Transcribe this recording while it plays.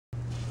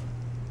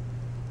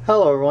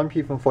Hello everyone,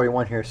 P from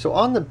 41 here. So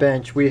on the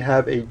bench we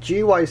have a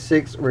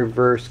GY6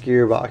 Reverse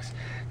gearbox.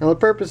 Now the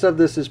purpose of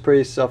this is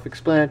pretty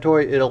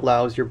self-explanatory. It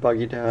allows your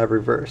buggy to have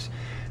reverse.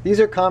 These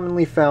are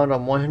commonly found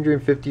on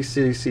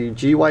 150cc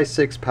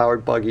GY6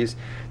 powered buggies.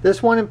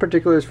 This one in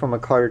particular is from a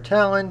Carter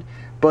Talon,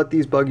 but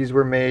these buggies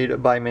were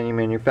made by many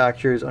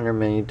manufacturers under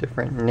many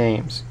different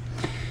names.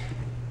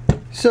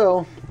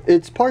 So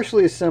it's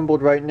partially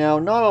assembled right now.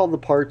 Not all the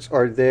parts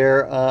are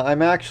there.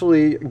 I'm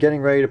actually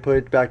getting ready to put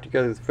it back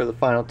together for the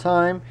final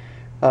time,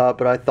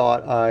 but I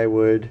thought I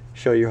would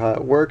show you how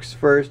it works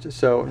first.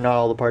 So not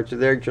all the parts are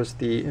there, just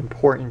the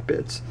important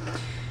bits.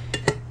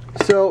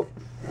 So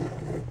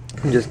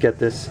just get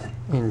this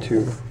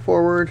into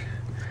forward.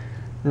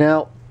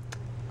 Now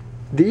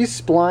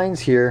these splines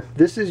here,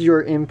 this is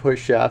your input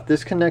shaft.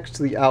 This connects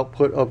to the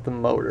output of the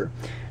motor.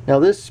 Now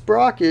this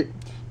sprocket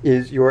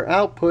is your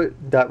output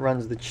that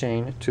runs the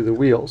chain to the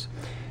wheels.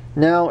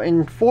 Now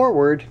in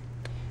forward,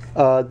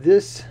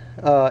 this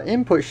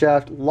input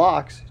shaft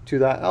locks to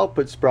that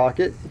output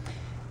sprocket.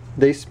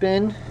 They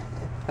spin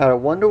at a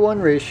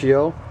 1-to-1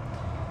 ratio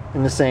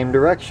in the same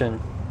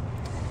direction.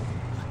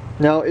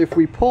 Now if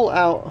we pull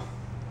out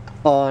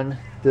on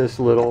this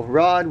little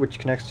rod which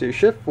connects to your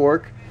shift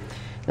fork,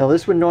 now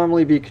this would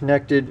normally be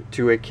connected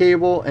to a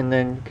cable and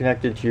then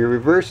connected to your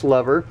reverse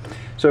lever.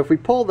 So if we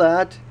pull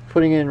that,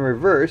 putting it in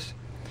reverse,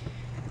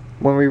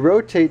 when we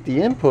rotate the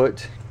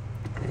input,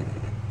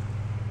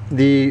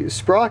 the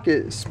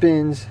sprocket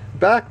spins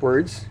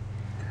backwards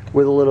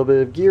with a little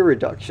bit of gear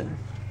reduction.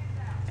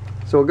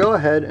 So we'll go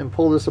ahead and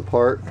pull this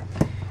apart.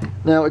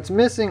 Now it's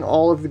missing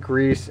all of the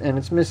grease and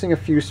it's missing a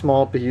few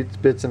small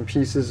bits and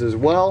pieces as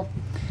well,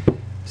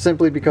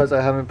 simply because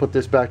I haven't put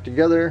this back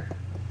together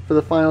for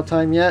the final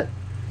time yet.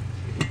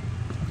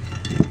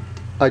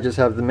 I just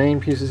have the main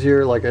pieces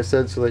here, like I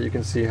said, so that you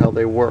can see how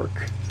they work.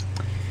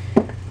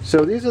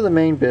 So these are the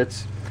main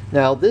bits.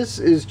 Now this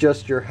is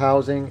just your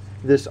housing.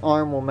 This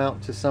arm will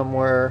mount to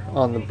somewhere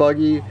on the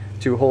buggy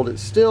to hold it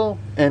still,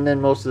 and then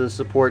most of the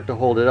support to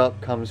hold it up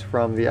comes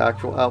from the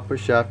actual output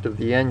shaft of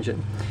the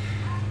engine.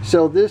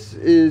 So this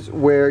is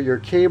where your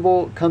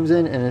cable comes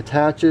in and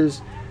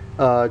attaches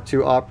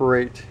to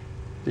operate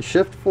the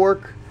shift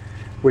fork,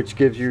 which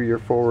gives you your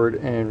forward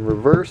and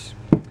reverse,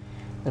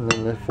 and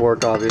then the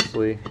fork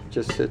obviously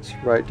just sits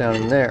right down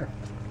in there.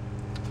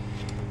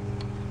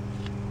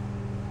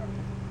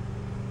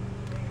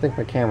 I think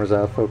my camera's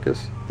out of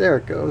focus. There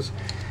it goes.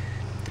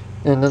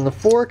 And then the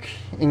fork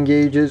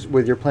engages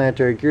with your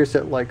planetary gear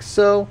set like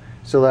so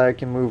that it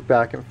can move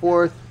back and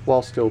forth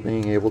while still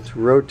being able to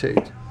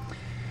rotate.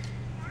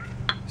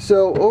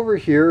 So over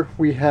here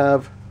we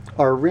have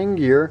our ring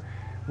gear,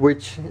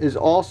 which is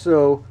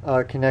also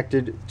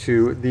connected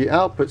to the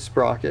output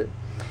sprocket.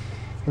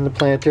 And the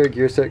planetary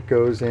gear set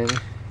goes in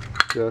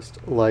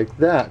just like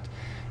that.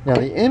 Now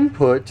the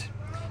input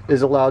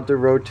is allowed to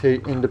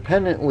rotate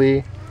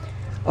independently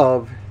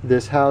of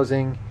this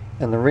housing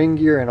and the ring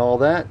gear and all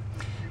that,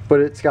 but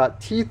it's got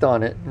teeth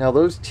on it. Now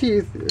those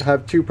teeth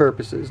have two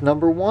purposes.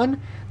 Number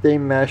one, they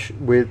mesh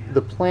with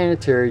the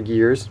planetary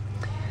gears,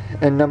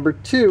 and number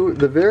two,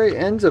 the very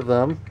ends of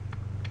them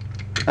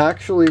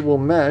actually will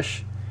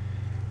mesh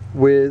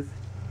with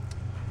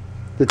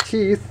the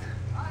teeth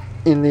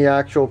in the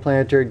actual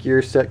planetary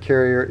gear set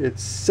carrier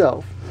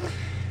itself.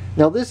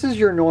 Now this is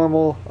your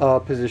normal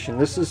position.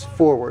 This is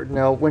forward.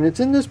 Now when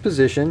it's in this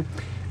position,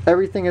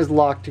 everything is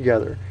locked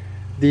together.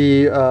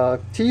 The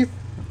teeth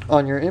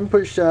on your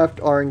input shaft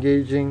are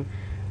engaging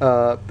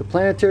the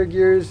planetary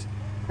gears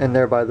and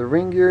thereby the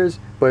ring gears,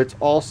 but it's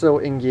also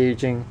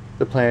engaging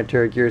the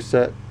planetary gear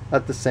set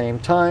at the same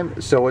time,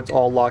 so it's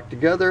all locked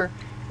together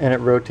and it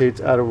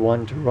rotates at a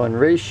 1-to-1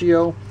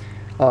 ratio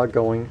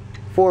going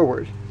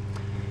forward.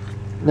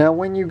 Now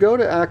when you go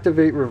to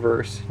activate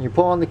reverse, you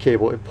pull on the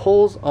cable, it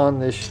pulls on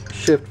this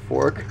shift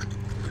fork,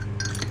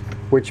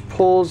 which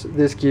pulls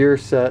this gear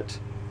set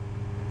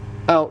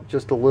out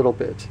just a little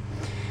bit.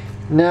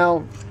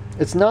 Now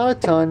it's not a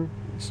ton,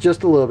 it's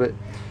just a little bit.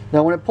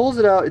 Now when it pulls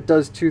it out, it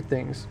does two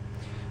things.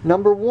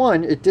 Number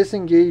one, it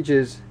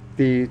disengages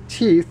the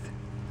teeth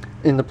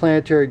in the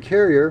planetary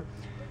carrier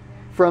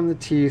from the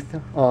teeth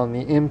on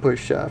the input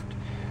shaft.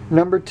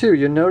 Number two,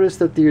 you'll notice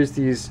that there's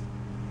these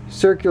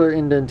circular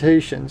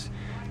indentations.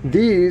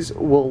 These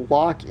will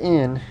lock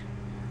in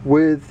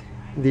with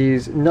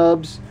these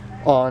nubs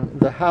on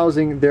the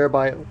housing,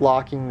 thereby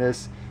locking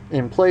this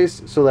in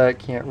place so that it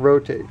can't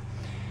rotate.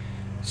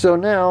 So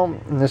now,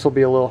 and this will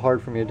be a little hard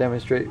for me to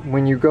demonstrate,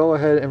 when you go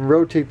ahead and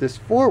rotate this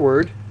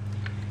forward,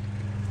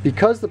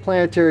 because the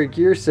planetary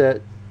gear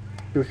set,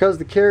 because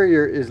the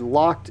carrier is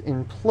locked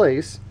in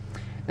place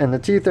and the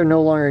teeth are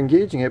no longer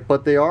engaging it,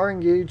 but they are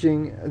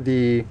engaging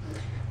the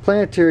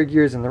planetary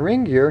gears and the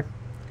ring gear.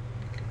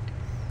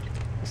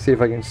 Let's see if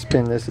I can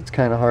spin this, it's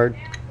kind of hard.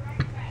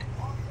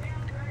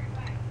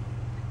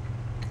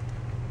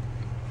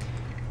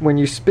 When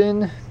you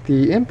spin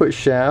the input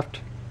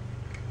shaft,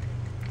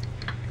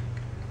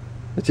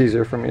 it's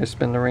easier for me to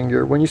spin the ring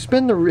gear. When you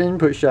spin the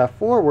input shaft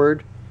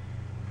forward,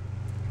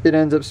 it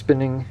ends up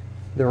spinning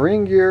the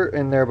ring gear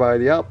and thereby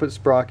the output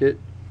sprocket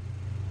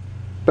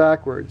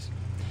backwards.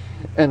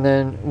 And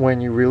then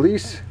when you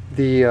release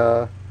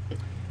the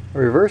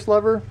reverse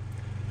lever,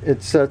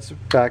 it sets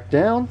back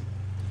down,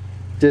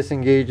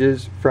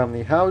 disengages from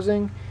the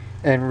housing,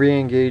 and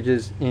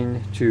re-engages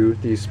into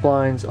the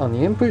splines on the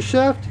input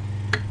shaft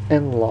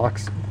and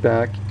locks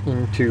back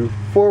into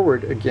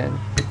forward again.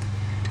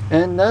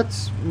 And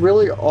that's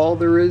really all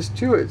there is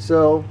to it.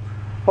 So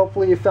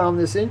hopefully you found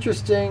this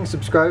interesting.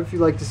 Subscribe if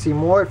you'd like to see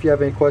more. If you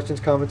have any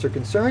questions, comments, or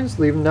concerns,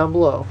 leave them down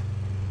below.